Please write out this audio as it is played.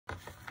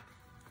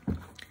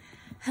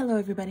Hello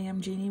everybody,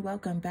 I'm Jeannie.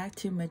 Welcome back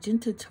to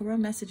Magenta Tarot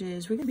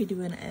Messages. We're going to be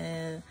doing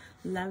a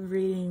love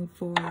reading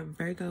for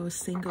Virgo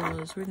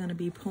singles. We're going to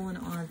be pulling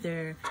on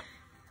their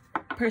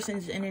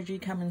person's energy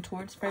coming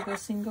towards Virgo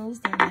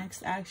singles, their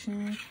next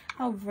action,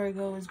 how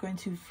Virgo is going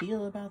to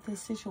feel about this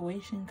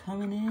situation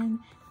coming in,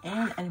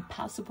 and a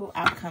possible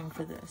outcome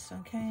for this,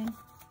 okay?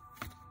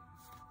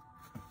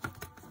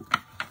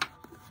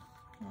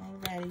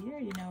 Alrighty, you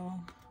already know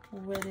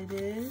what it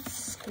is,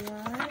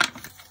 squad.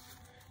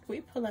 We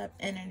pull up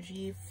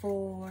energy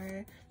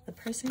for the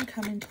person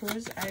coming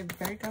towards our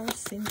Virgo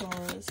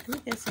singles. Can we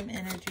get some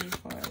energy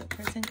for the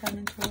person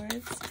coming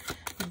towards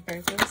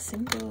Virgo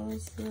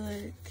singles?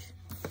 Look,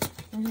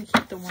 I'm going to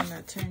keep the one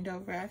that turned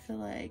over. I feel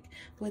like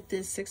with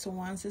this Six of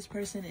Wands, this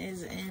person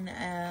is in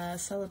a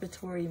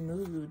celebratory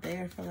mood. They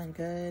are feeling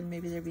good.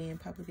 Maybe they're being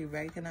publicly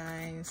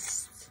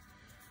recognized.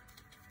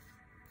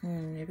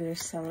 Maybe they're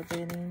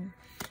celebrating.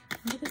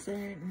 What is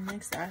their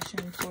next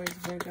action towards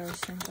Virgo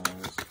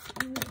singles?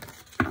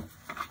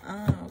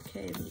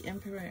 Okay, the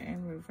Emperor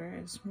in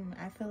reverse.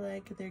 I feel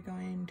like they're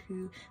going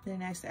to, their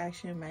next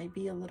action might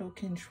be a little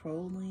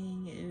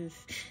controlling.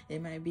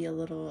 It might be a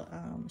little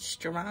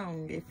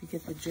strong, if you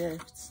get the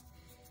gist.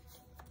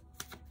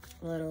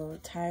 A little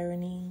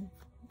tyranny.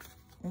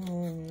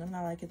 I'm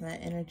not liking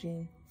that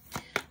energy.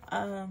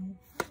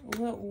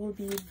 What will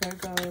be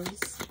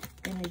Virgo's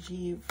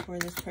energy for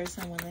this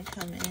person when they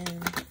come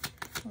in?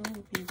 What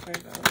will be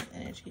Virgo's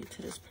energy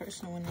to this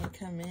person when they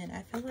come in?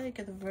 I feel like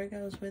the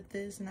Virgos with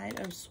this Knight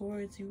of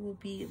Swords, you will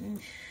be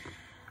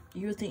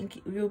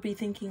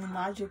thinking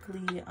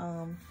logically.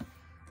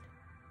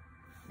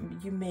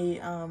 You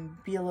may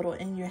be a little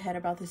in your head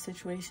about the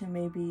situation,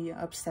 maybe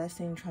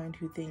obsessing, trying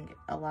to think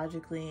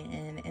logically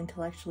and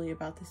intellectually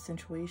about the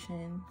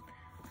situation.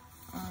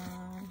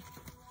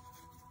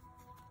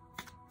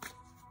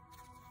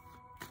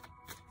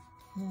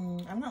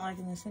 I'm not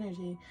liking this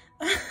energy.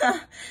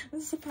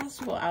 This is a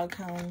possible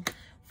outcome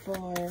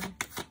for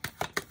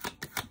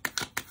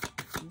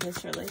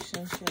this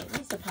relationship.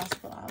 What's the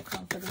possible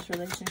outcome for this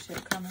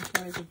relationship coming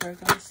towards the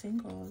Virgo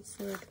singles?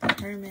 Look, the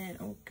Hermit.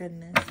 Oh,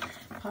 goodness.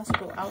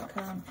 Possible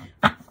outcome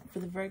for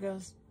the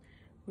Virgos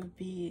would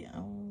be...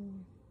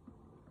 I'm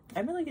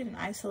really getting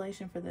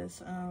isolation for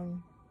this.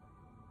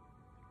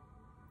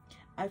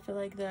 I feel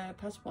like the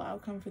possible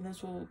outcome for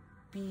this will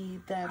be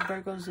that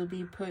Virgos will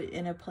be put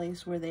in a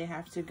place where they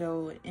have to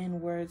go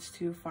inwards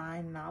to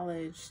find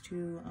knowledge,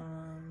 to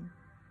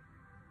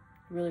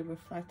really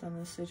reflect on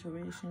this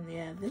situation.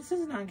 Yeah, this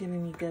is not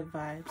giving me good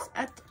vibes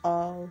at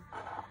all.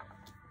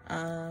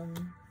 But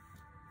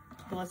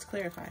let's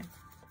clarify.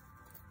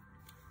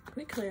 Can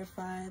we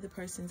clarify the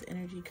person's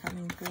energy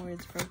coming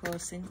towards Virgo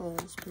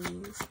singles,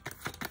 please?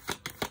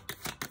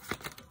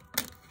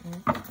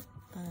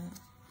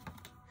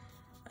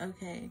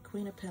 Okay,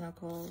 Queen of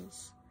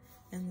Pentacles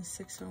and the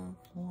Six of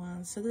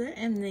Wands. So they're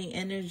in the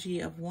energy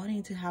of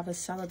wanting to have a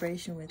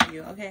celebration with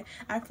you. Okay,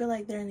 I feel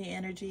like they're in the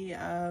energy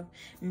of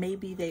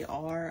maybe they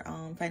are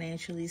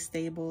financially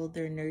stable,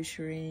 they're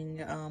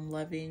nurturing,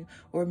 loving,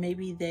 or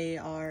maybe they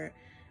are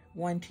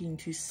wanting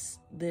to,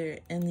 they're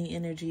in the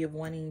energy of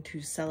wanting to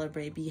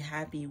celebrate, be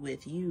happy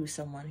with you,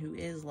 someone who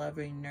is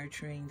loving,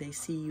 nurturing. They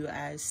see you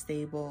as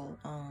stable.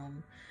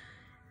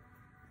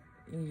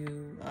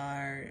 You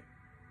are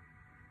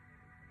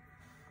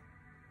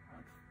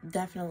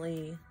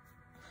definitely,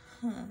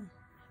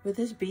 with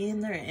this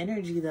being their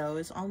energy though,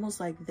 it's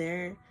almost like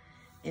they're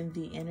in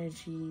the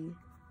energy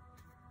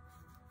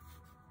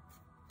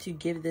to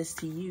give this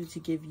to you, to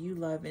give you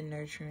love and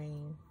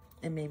nurturing,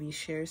 and maybe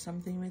share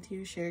something with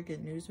you, share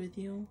good news with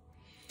you.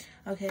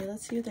 Okay,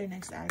 let's see what their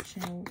next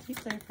action. Can you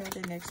clarify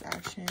their next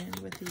action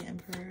with the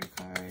Emperor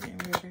card in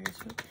reverse?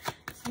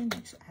 What's their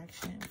next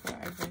action for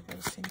our Virgo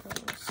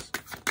singles?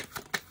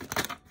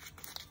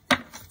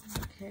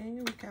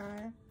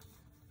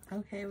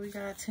 Okay, we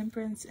got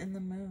Temperance in the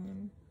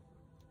Moon.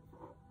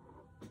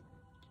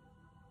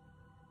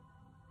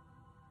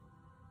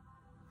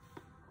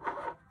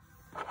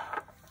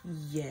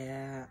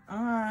 Yeah.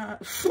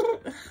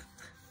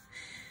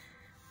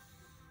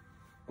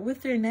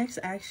 With their next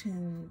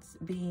actions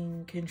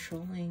being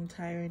controlling,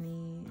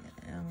 tyranny,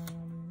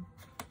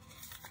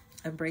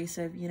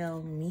 abrasive, you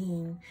know,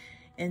 mean,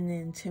 and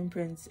then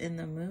Temperance in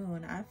the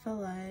Moon, I feel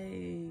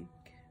like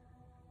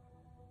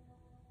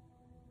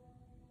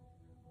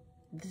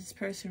this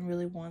person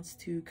really wants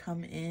to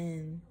come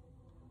in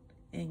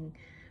and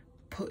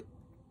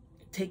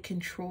take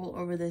control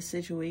over this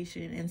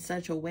situation in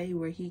such a way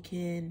where he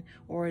can,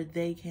 or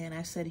they can,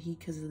 I said he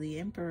because of the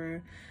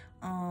Emperor,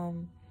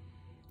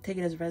 take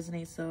it as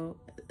resonates,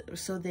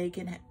 so they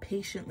can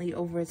patiently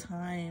over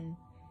time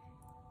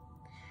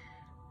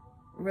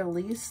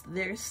release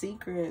their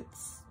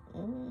secrets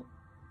and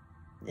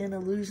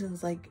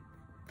illusions, like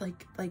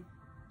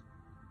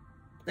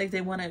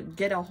they want to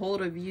get a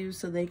hold of you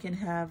so they can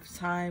have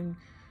time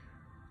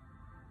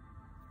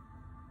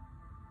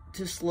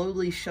to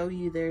slowly show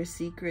you their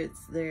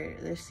secrets,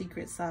 their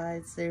secret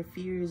sides, their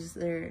fears,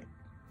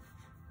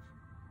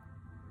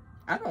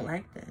 I don't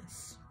like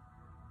this.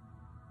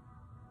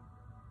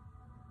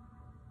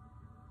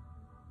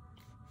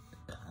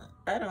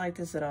 I don't like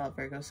this at all,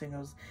 Virgo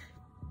singles.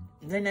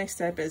 The next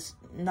step is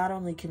not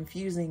only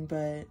confusing,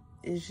 but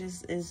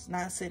it's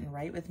not sitting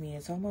right with me.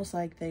 It's almost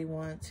like they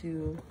want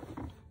to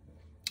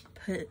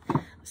put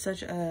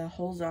such a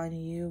hold on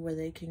you where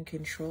they can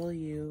control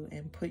you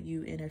and put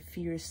you in a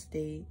fear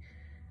state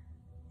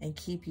and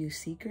keep you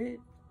secret.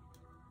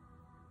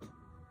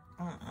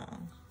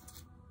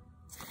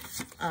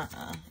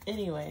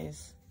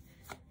 Anyways,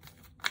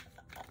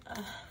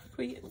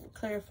 could you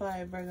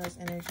clarify Virgo's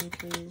energy,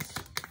 please,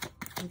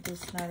 with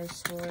this Knight of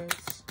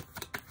Swords?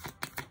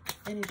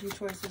 Energy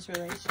towards this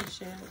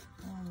relationship.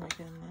 Oh my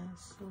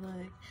goodness.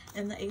 Look,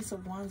 and the Ace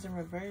of Wands in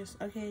reverse.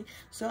 Okay,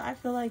 so I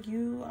feel like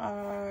you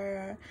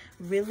are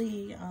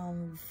really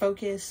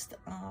focused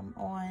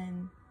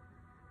on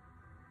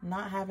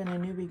not having a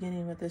new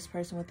beginning with this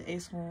person with the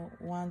Ace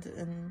of Wands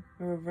in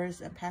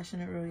reverse and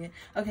passionate reunion.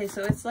 Okay,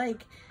 so it's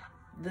like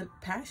the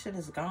passion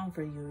is gone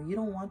for you. You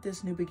don't want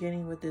this new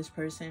beginning with this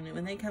person.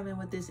 When they come in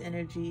with this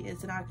energy,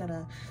 it's not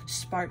gonna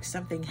spark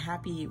something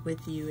happy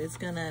with you. It's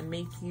gonna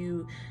make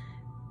you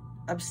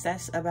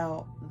obsess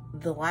about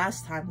the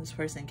last time this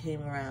person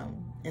came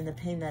around and the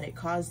pain that it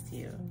caused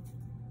you.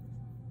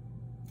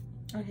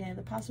 Okay,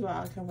 the possible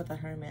outcome with the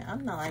Hermit.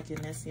 I'm not liking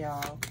this,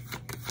 y'all.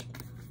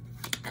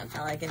 I'm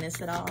not liking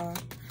this at all.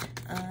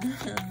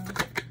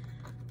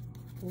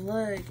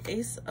 Look,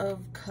 Ace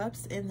of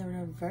Cups in the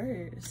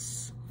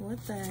reverse.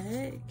 What the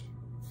heck?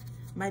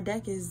 My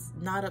deck is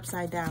not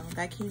upside down.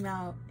 That came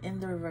out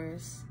in the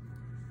reverse,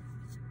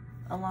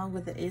 along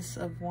with the Ace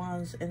of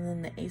Wands and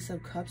then the Ace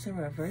of Cups in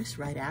reverse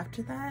right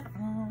after that.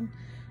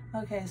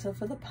 Okay, so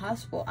for the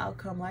possible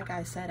outcome, like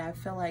I said, I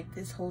feel like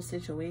this whole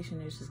situation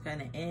is just going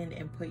to end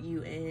and put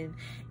you in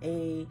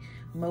a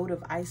mode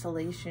of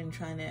isolation,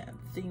 trying to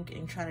think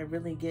and trying to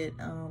really get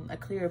a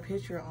clearer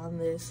picture on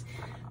this.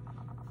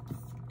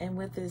 And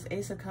with this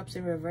Ace of Cups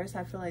in reverse,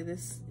 I feel like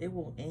it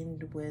will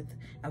end with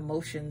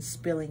emotions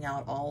spilling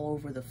out all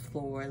over the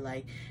floor,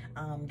 like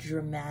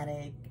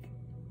dramatic.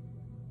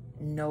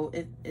 No,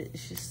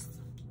 it's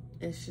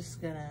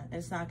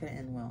not gonna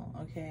end well.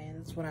 Okay,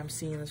 that's what I'm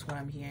seeing. That's what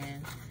I'm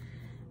hearing.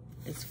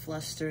 It's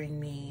flustering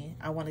me.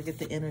 I want to get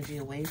the energy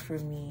away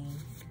from me.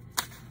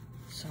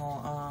 So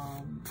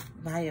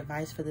my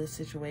advice for this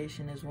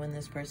situation is, when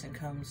this person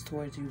comes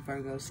towards you,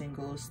 Virgo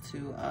singles,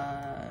 to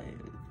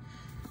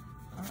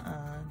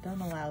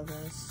don't allow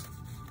this.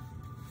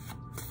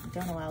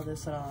 Don't allow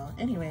this at all.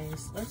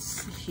 Anyways, let's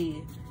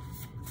see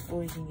what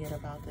we can get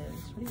about this.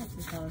 What do you have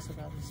to tell us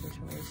about this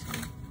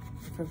situation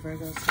for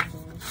Virgo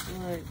singles?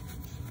 Look.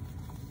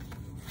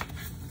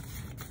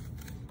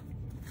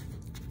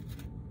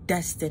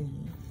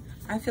 Destiny.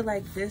 I feel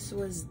like this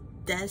was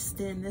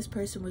destined. This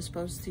person was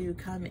supposed to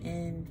come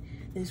in.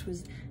 This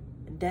was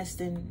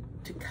destined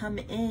to come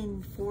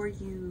in for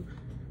you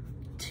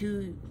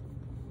to...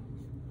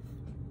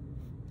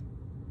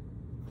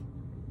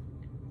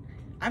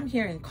 I'm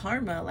hearing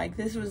karma. Like,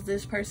 this was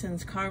this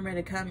person's karma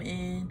to come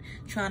in,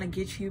 trying to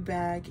get you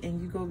back,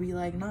 and you go be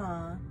like,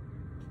 nah,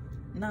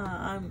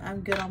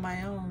 I'm good on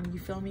my own. You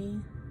feel me?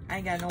 I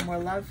ain't got no more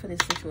love for this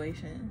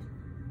situation.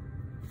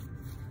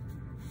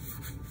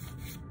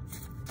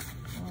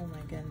 Oh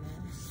my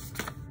goodness.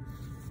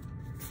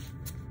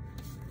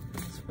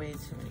 That's way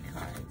too many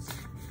cards.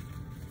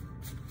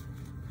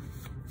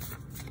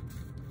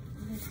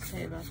 What do you have to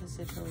say about this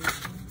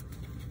situation?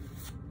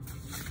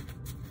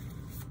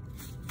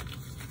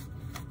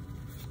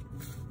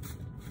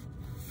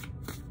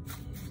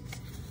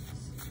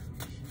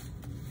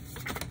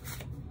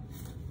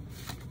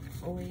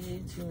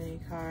 Way too many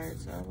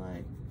cards. I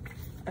like,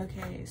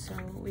 okay, so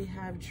we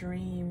have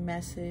dream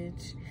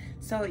message.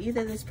 So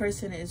either this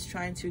person is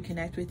trying to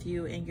connect with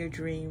you in your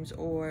dreams,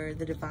 or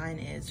the divine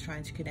is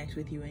trying to connect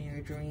with you in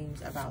your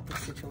dreams about the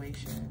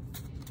situation.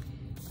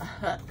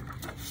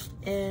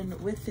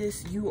 And with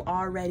this you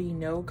already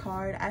know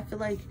card, I feel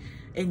like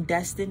in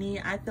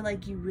destiny, I feel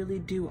like you really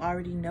do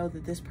already know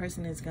that this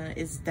person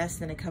is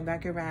destined to come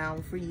back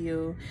around for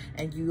you,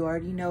 and you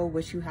already know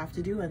what you have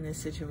to do in this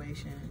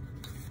situation.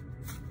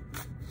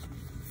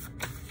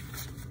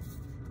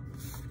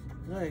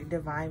 Look,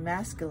 divine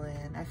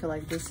masculine. I feel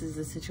like this is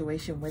a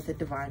situation with a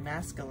divine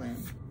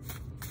masculine.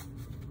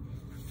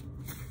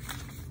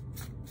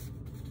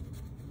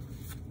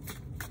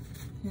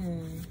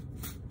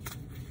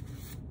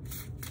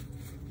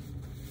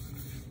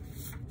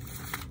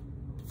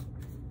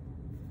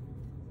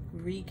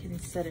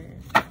 Reconsider.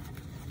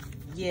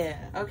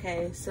 Yeah,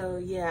 okay, so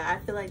yeah,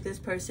 I feel like this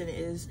person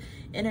is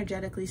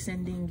energetically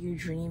sending you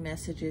dream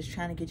messages,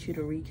 trying to get you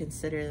to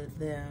reconsider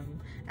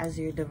them as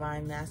your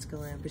divine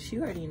masculine, but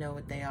you already know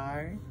what they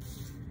are.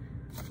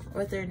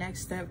 What their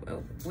next step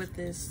with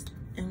this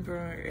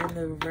Emperor in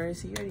the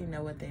reverse, you already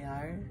know what they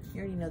are.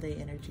 You already know their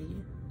energy.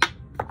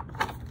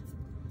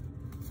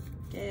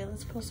 Okay,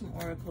 let's pull some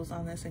oracles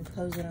on this and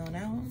close it on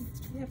out.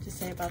 What do you have to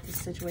say about this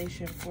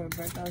situation for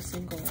Virgo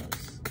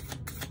singles?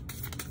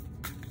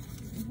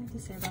 To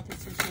say about the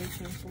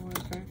situation for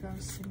Virgo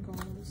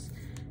singles?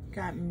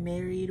 Got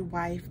married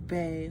wife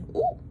bae.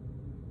 Ooh.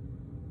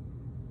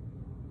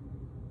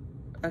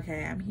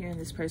 Okay, I'm hearing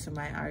this person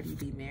might already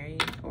be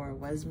married or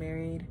was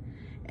married.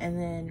 And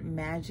then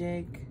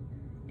magic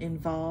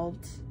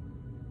involved.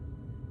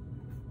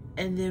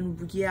 And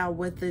then, yeah,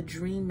 with the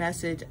dream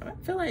message, I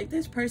feel like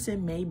this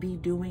person may be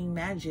doing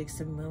magic,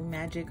 some moon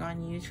magic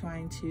on you,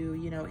 trying to,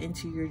 you know,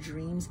 into your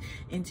dreams,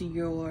 into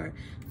your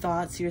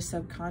thoughts, your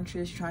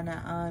subconscious, trying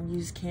to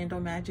use candle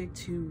magic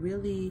to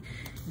really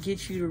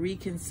get you to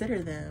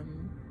reconsider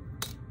them.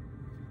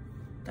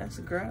 That's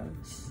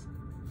gross.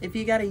 If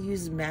you got to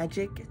use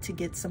magic to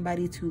get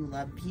somebody to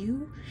love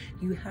you,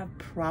 you have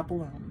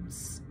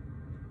problems.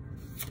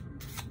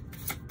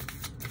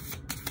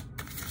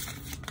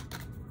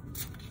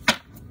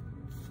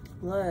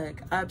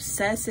 Look,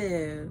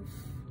 obsessive,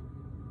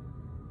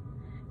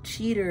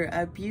 cheater,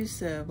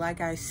 abusive.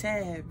 Like I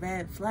said,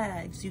 red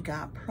flags, you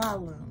got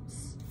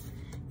problems.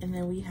 And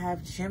then we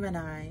have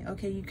Gemini.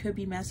 Okay, you could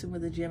be messing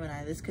with a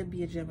Gemini. This could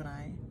be a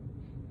Gemini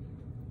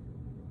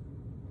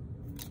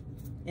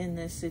in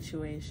this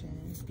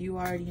situation. You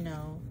already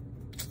know.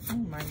 Oh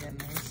my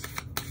goodness.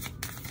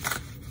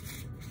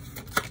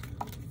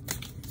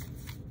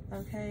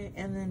 Okay,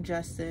 and then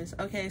Justice.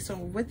 Okay, so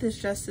with this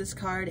Justice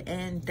card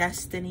and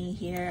Destiny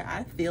here,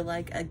 I feel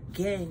like,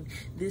 again,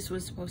 this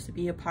was supposed to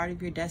be a part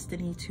of your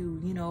destiny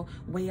to, you know,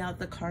 weigh out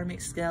the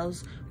karmic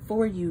scales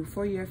for you,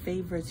 for your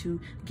favor,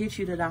 to get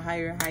you to the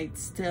higher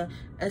heights, to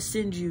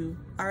ascend you.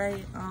 All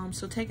right,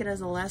 so take it as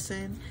a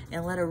lesson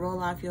and let it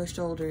roll off your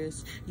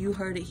shoulders. You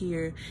heard it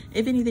here.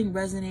 If anything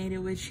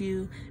resonated with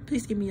you,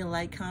 please give me a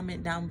like,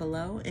 comment down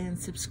below, and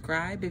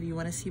subscribe if you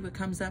want to see what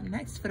comes up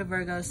next for the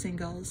Virgo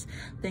singles.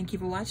 Thank you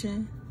for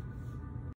watching.